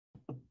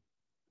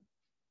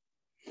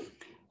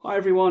Hi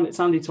everyone,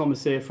 it's Andy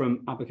Thomas here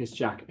from Abacus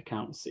Jack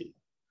Accountancy.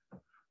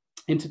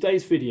 In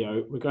today's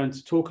video, we're going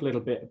to talk a little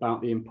bit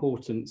about the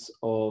importance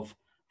of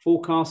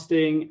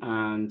forecasting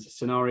and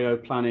scenario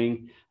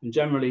planning and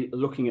generally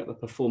looking at the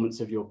performance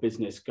of your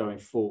business going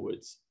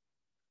forwards.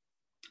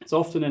 It's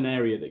often an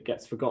area that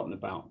gets forgotten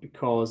about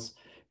because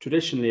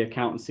traditionally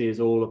accountancy is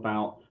all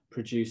about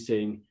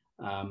producing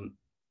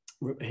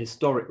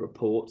historic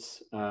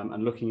reports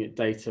and looking at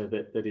data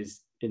that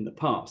is in the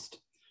past.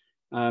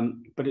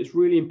 But it's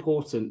really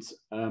important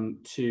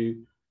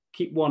to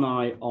keep one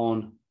eye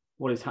on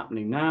what is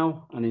happening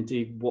now and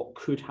indeed what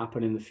could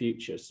happen in the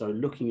future. So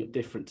looking at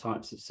different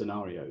types of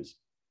scenarios.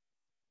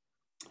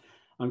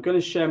 I'm going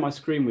to share my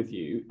screen with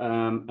you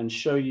and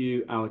show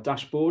you our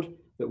dashboard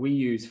that we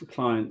use for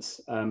clients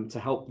to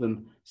help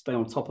them stay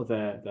on top of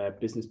their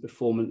business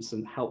performance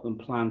and help them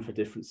plan for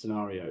different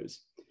scenarios.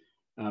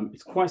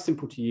 It's quite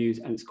simple to use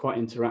and it's quite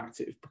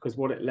interactive because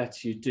what it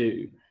lets you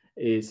do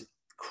is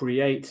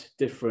create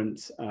different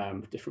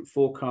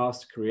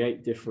forecasts,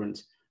 create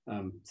different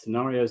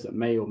scenarios that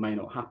may or may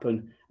not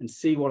happen and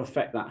see what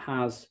effect that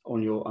has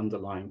on your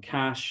underlying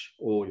cash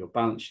or your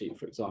balance sheet,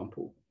 for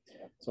example.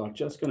 So I'm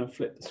just going to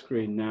flip the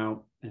screen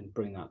now and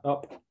bring that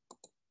up.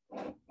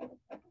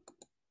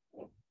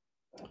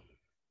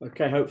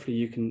 Okay, hopefully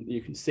you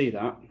can see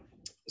that.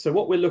 So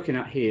what we're looking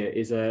at here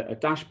is a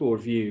dashboard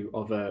view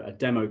of a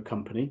demo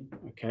company.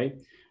 Okay,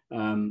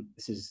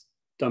 this is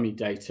dummy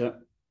data.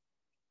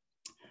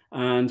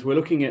 And we're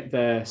looking at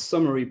their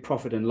summary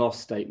profit and loss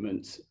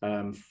statement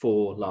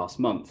for last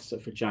month, so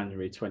for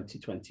January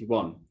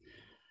 2021.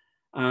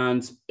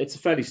 And it's a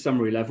fairly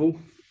summary level,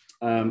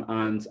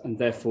 and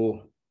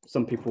therefore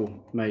some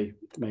people may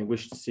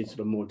wish to see sort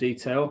of more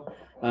detail.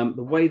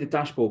 The way the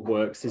dashboard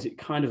works is it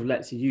kind of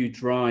lets you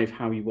drive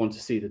how you want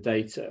to see the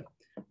data.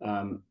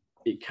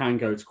 It can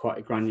go to quite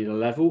a granular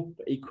level,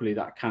 but equally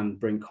that can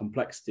bring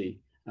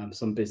complexity.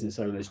 Some business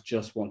owners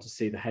just want to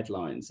see the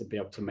headlines and be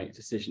able to make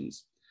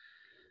decisions.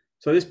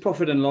 So this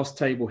profit and loss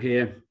table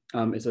here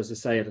is, as I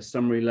say, at a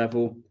summary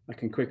level. I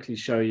can quickly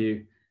show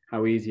you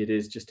how easy it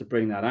is just to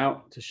bring that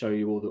out to show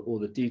you all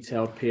the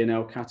detailed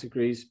P&L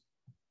categories.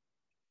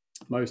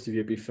 Most of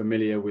you will be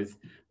familiar with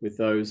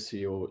those, so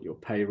your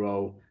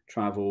payroll,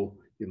 travel,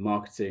 your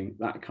marketing,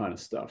 that kind of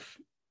stuff.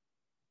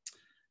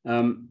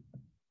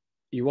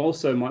 You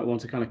also might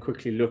want to kind of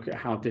quickly look at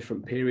how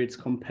different periods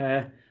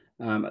compare.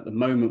 At the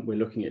moment, we're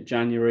looking at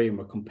January and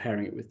we're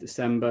comparing it with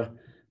December.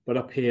 But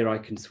up here, I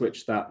can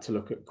switch that to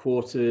look at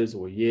quarters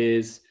or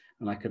years,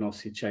 and I can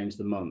obviously change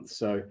the month.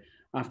 So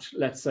after,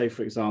 let's say,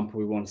 for example,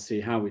 we want to see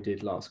how we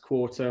did last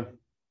quarter,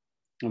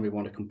 and we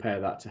want to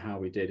compare that to how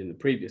we did in the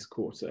previous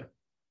quarter.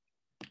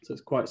 So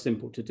it's quite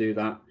simple to do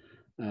that.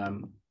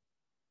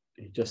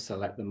 You just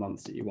select the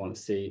months that you want to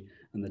see,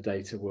 and the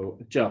data will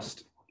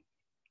adjust.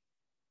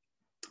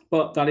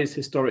 But that is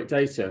historic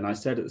data, and I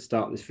said at the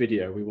start of this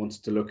video, we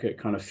wanted to look at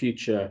kind of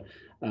future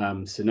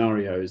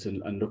scenarios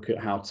and look at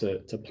how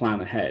to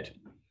plan ahead.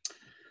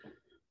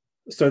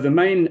 So the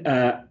main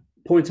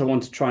point I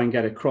want to try and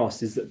get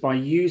across is that by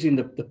using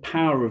the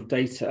power of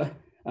data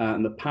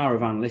and the power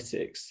of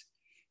analytics,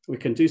 we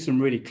can do some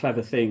really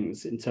clever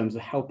things in terms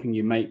of helping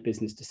you make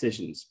business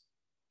decisions.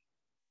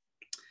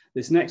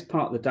 This next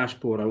part of the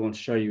dashboard I want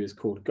to show you is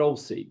called Goal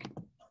Seek.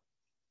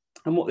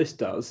 And what this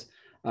does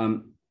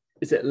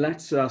is it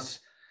lets us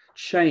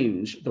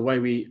change the way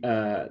we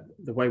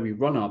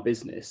run our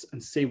business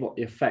and see what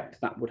the effect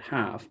that would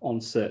have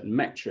on certain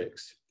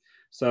metrics.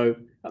 So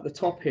at the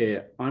top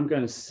here, I'm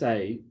going to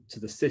say to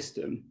the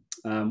system,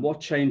 what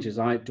changes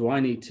do I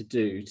need to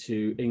do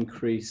to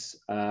increase,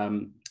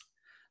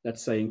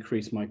 let's say,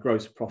 increase my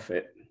gross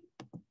profit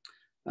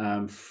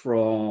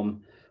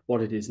from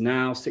what it is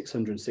now,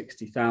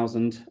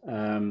 660,000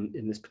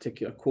 in this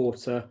particular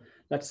quarter.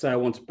 Let's say I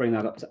want to bring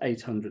that up to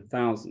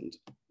 800,000.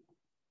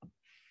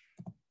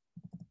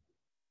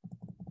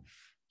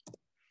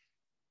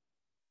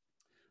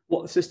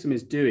 What the system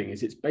is doing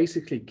is it's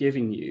basically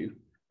giving you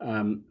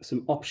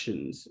some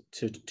options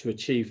to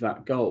achieve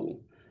that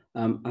goal.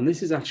 And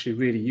this is actually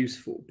really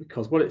useful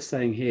because what it's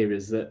saying here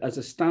is that as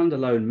a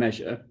standalone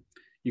measure,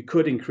 you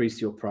could increase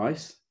your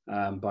price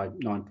by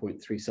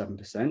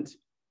 9.37%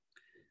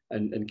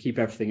 and keep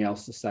everything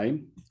else the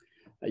same.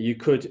 You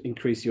could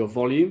increase your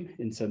volume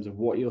in terms of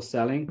what you're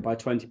selling by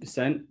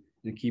 20%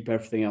 and keep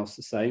everything else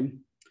the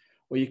same.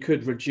 Or you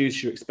could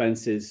reduce your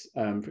expenses,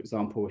 for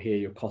example, here,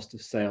 your cost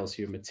of sales,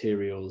 your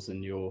materials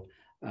and your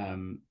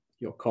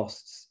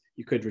costs.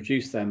 You could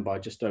reduce them by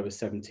just over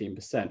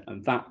 17%,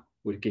 and that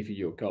would give you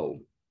your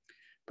goal.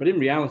 But in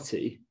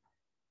reality,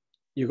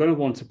 you're going to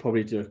want to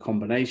probably do a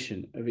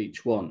combination of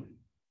each one.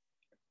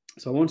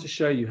 So I want to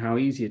show you how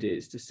easy it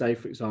is to say,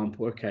 for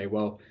example, okay,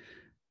 well,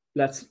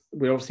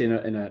 we're obviously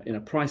in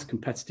a price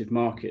competitive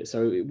market,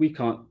 so we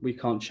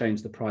can't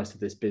change the price of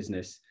this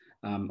business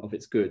of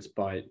its goods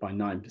by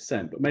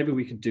 9%, but maybe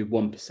we could do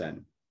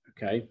 1%.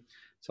 Okay,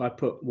 so I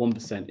put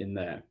 1% in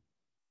there,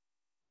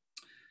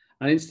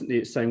 and instantly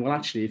it's saying, well,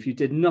 actually, if you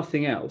did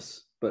nothing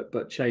else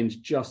but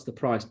change just the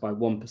price by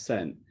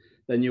 1%,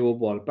 then you're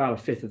about a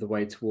fifth of the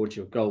way towards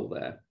your goal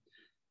there.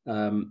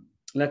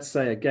 Let's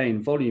say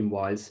again, volume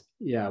wise,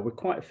 yeah, we're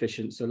quite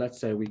efficient. So let's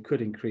say we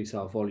could increase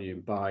our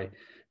volume by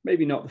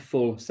maybe not the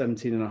full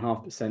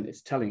 17.5%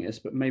 it's telling us,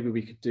 but maybe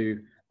we could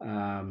do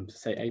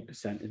say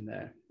 8% in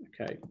there.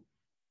 Okay.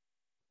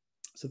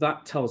 So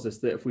that tells us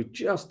that if we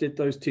just did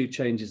those two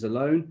changes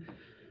alone,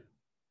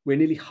 we're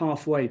nearly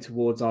halfway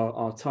towards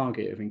our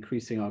target of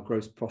increasing our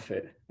gross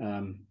profit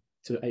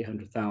to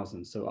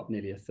 800,000, so up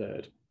nearly a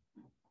third.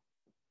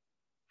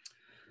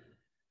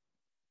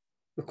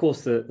 Of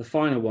course, the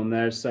final one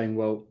there is saying,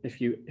 well,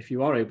 if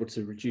you are able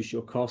to reduce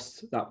your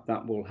costs,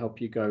 that will help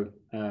you go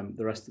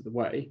the rest of the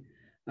way.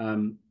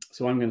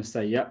 So I'm going to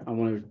say, yeah, I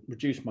want to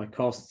reduce my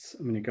costs.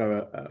 I'm going to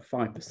go a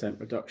 5%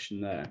 reduction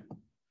there.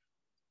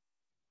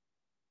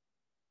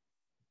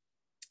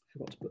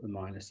 Forgot to put the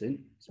minus in.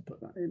 Let's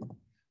put that in.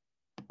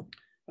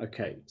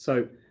 Okay,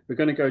 so we're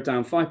going to go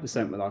down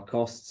 5% with our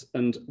costs,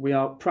 and we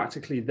are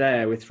practically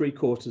there. We're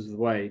 3/4 of the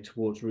way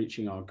towards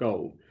reaching our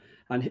goal.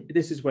 And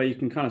this is where you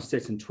can kind of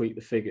sit and tweak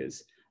the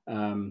figures.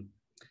 You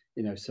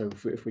know, so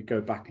if we go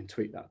back and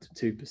tweak that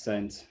to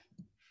 2%,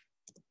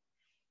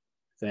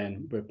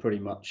 then we're pretty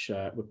much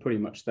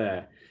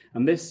there.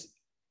 And this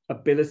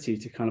ability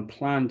to kind of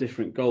plan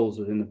different goals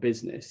within the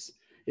business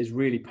is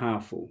really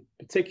powerful,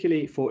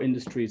 particularly for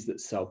industries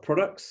that sell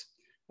products,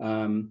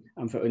 and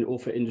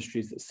for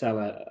industries that sell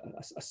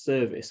a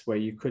service where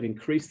you could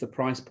increase the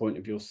price point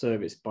of your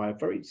service by a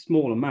very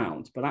small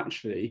amount, but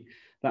actually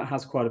that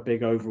has quite a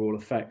big overall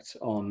effect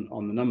on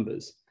the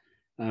numbers.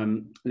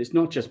 And it's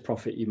not just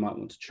profit you might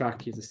want to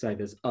track. As I say,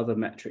 there's other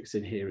metrics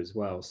in here as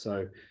well.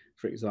 So,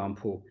 for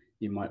example,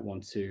 you might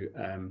want to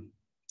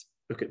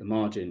look at the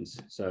margins.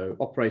 So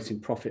operating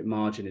profit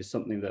margin is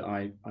something that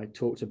I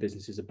talk to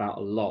businesses about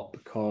a lot,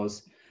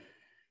 because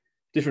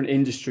different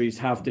industries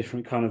have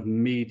different kind of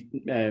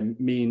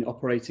mean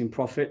operating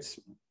profits.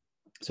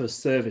 So a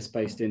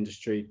service-based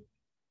industry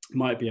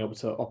might be able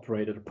to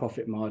operate at a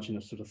profit margin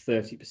of sort of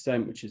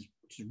 30%, which is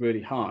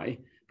really high,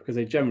 because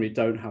they generally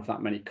don't have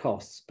that many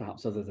costs,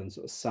 perhaps other than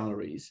sort of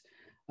salaries.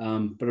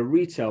 But a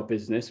retail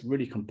business,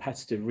 really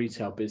competitive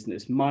retail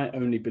business, might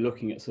only be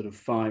looking at sort of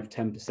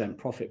 5–10%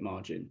 profit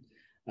margin.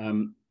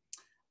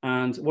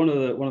 And one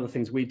of the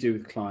things we do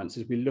with clients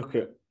is we look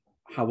at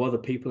how other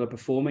people are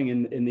performing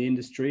in the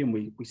industry, and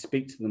we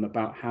speak to them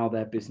about how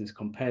their business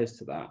compares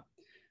to that.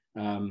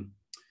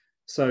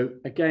 So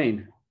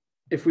again,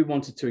 if we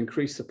wanted to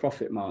increase the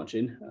profit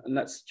margin, and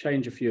let's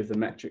change a few of the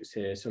metrics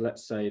here. So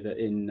let's say that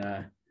in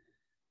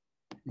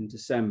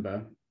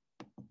December,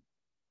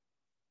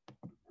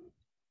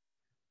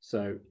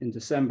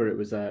 it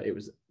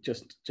was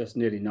just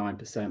nearly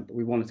 9%, but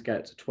we wanted to get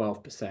it to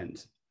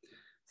 12%.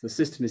 So the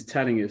system is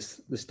telling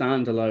us the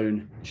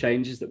standalone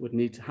changes that would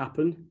need to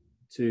happen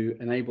to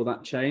enable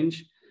that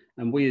change.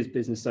 And we as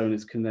business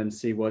owners can then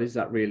see, well, is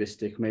that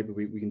realistic? Maybe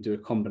we can do a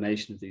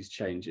combination of these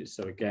changes.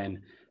 So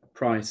again,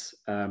 price,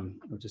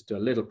 we'll just do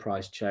a little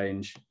price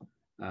change,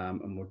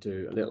 and we'll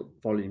do a little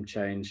volume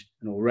change.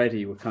 And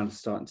already we're kind of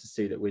starting to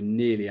see that we're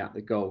nearly at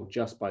the goal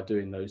just by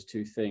doing those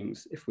two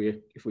things. If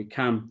we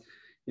can,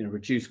 you know,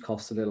 reduce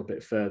costs a little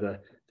bit further,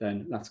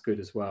 then that's good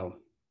as well.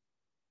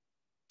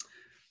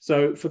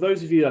 So for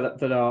those of you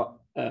that are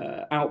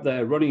out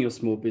there running your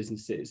small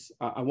businesses,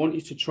 I want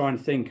you to try and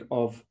think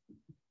of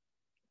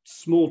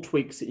small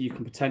tweaks that you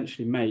can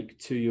potentially make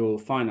to your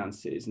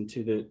finances and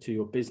to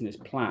your business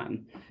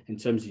plan in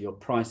terms of your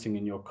pricing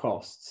and your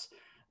costs,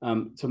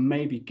 to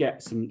maybe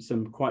get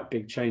some quite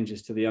big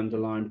changes to the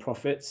underlying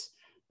profits,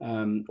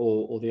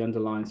 or the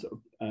underlying sort of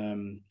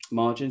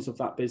margins of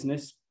that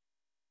business.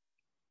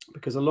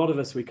 Because a lot of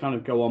us, we kind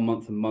of go on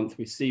month and month,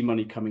 we see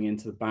money coming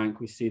into the bank,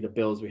 we see the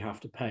bills we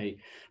have to pay,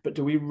 but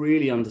do we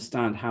really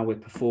understand how we're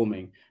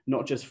performing,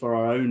 not just for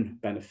our own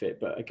benefit,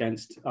 but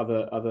against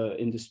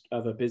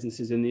other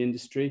businesses in the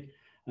industry?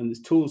 And there's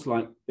tools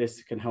like this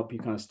that can help you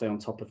kind of stay on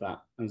top of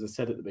that. And as I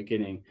said at the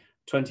beginning,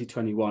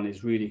 2021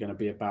 is really going to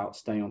be about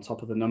staying on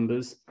top of the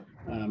numbers,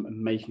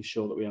 and making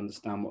sure that we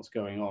understand what's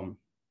going on.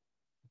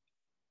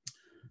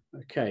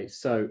 Okay,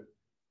 so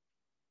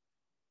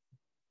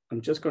I'm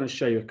just going to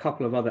show you a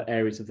couple of other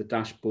areas of the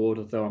dashboard,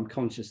 although I'm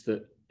conscious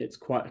that it's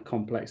quite a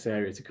complex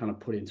area to kind of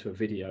put into a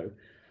video.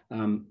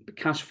 But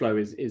cash flow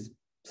is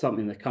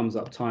something that comes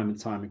up time and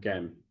time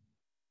again.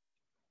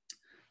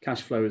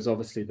 Cash flow is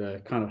obviously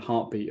the kind of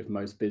heartbeat of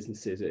most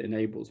businesses. It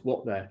enables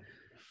what they're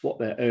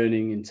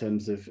earning in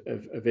terms of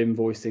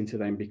invoicing to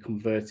then be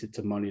converted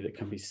to money that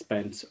can be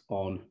spent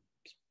on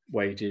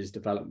wages,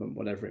 development,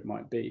 whatever it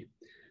might be.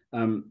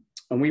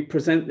 And we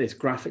present this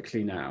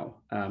graphically now.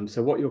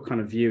 So what you're kind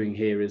of viewing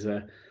here is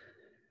a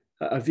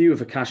view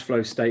of a cash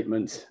flow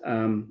statement,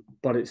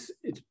 but it's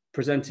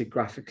presented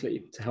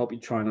graphically to help you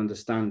try and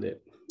understand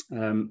it.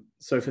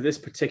 So for this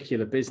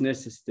particular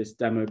business, this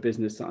demo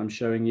business that I'm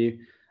showing you,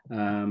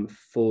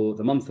 for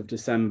the month of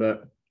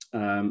December,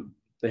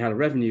 they had a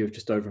revenue of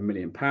just over £1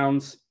 million,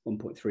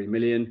 1.3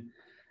 million.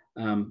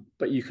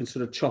 But you can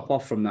sort of chop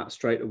off from that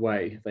straight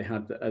away. They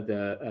had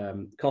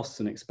the costs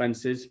and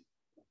expenses.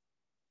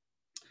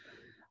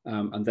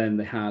 And then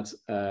they had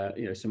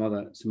some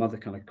other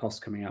kind of costs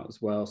coming out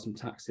as well, some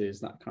taxes,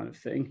 that kind of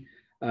thing.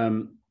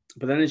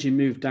 But then as you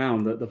move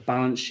down, the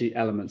balance sheet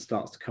element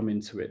starts to come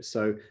into it.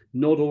 So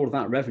not all of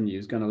that revenue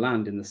is going to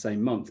land in the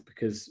same month,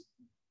 because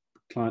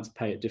clients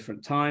pay at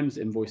different times,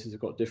 invoices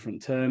have got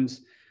different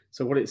terms.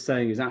 So what it's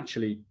saying is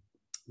actually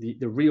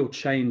the real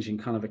change in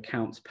kind of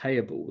accounts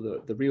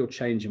payable, the real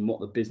change in what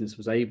the business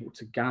was able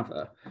to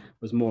gather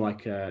was more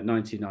like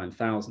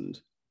 99,000.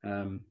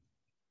 And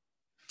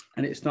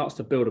it starts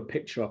to build a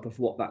picture up of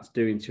what that's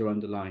doing to your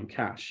underlying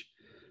cash.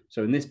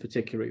 So in this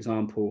particular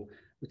example,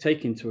 we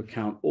take into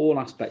account all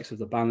aspects of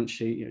the balance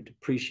sheet,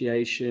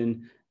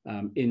 depreciation,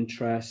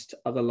 interest,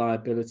 other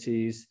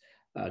liabilities,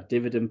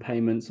 dividend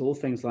payments, all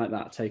things like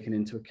that taken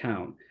into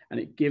account. And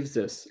it gives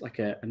us like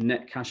a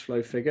net cash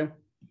flow figure.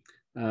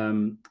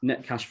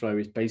 Net cash flow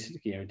is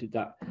basically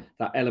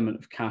that element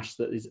of cash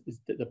that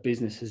the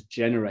business has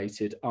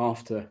generated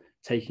after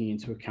taking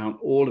into account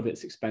all of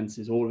its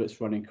expenses, all of its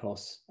running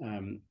costs,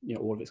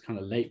 all of its kind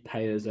of late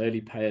payers,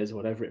 early payers,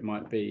 whatever it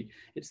might be.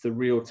 It's the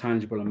real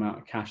tangible amount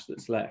of cash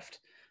that's left.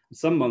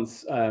 Some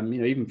months,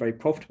 even very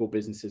profitable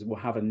businesses will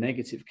have a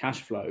negative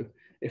cash flow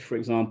if, for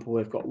example,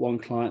 they've got one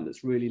client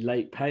that's really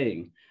late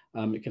paying.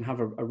 It can have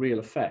a real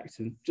effect.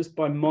 And just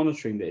by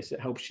monitoring this, it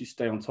helps you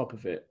stay on top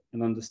of it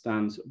and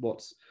understand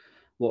what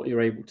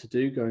you're able to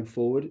do going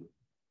forward.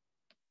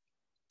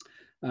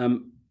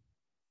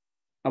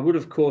 I would,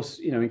 of course,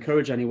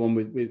 encourage anyone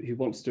who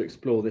wants to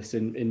explore this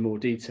in more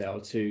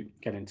detail to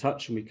get in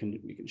touch, and we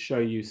can show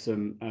you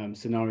some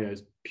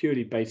scenarios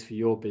purely based for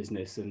your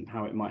business and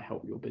how it might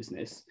help your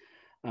business.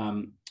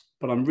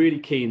 But I'm really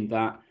keen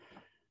that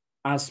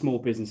as small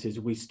businesses,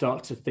 we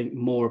start to think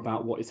more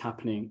about what is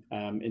happening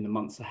in the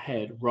months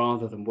ahead,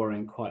 rather than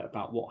worrying quite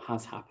about what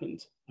has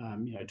happened.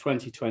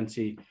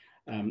 2020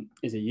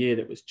 is a year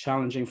that was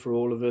challenging for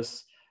all of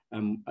us.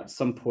 At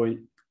some point,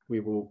 we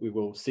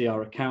will see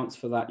our accounts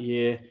for that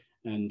year,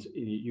 and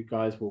you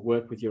guys will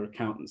work with your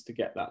accountants to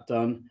get that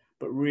done.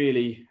 But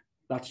really,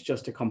 that's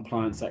just a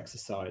compliance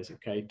exercise,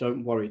 okay?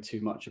 Don't worry too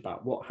much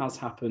about what has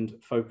happened.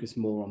 Focus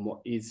more on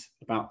what is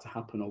about to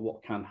happen or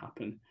what can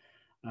happen.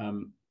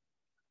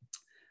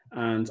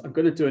 And I'm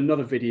going to do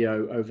another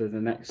video over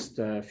the next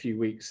few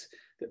weeks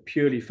that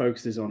purely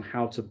focuses on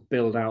how to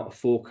build out a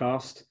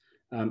forecast.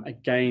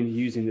 Again,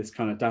 using this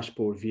kind of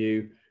dashboard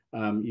view.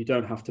 You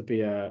don't have to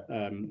be a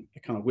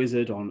kind of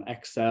wizard on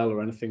Excel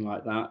or anything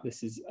like that.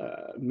 This is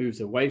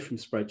moves away from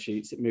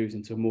spreadsheets. It moves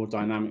into a more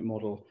dynamic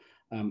model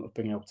of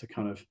being able to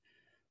kind of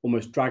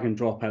almost drag and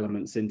drop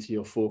elements into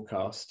your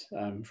forecast.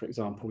 For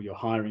example, your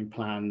hiring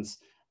plans,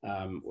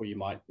 or you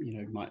might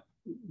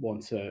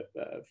want to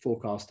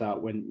forecast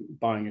out when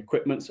buying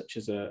equipment, such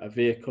as a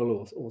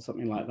vehicle or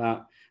something like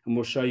that. And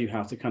we'll show you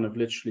how to kind of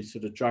literally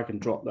sort of drag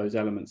and drop those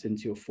elements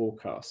into your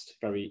forecast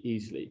very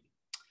easily.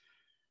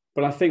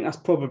 But I think that's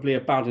probably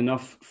about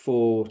enough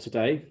for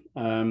today.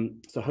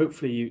 So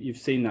hopefully you've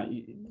seen that,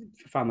 you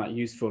found that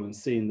useful, and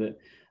seen that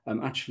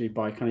actually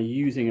by kind of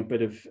using a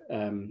bit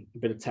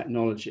of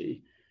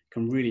technology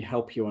can really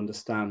help you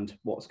understand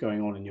what's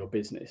going on in your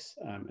business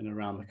and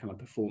around the kind of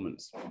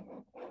performance.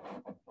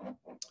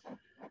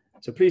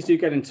 So please do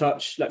get in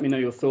touch. Let me know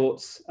your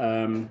thoughts,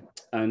 and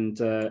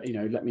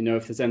let me know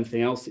if there's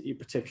anything else that you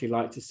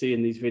particularly like to see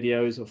in these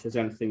videos, or if there's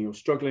anything you're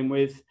struggling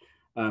with.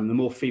 The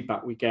more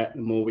feedback we get,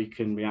 the more we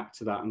can react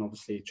to that and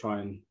obviously try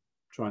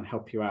and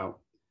help you out.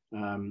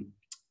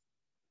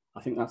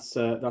 I think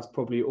that's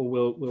probably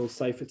all we'll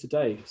say for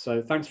today.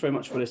 So thanks very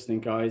much for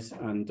listening, guys,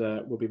 and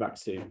we'll be back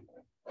soon.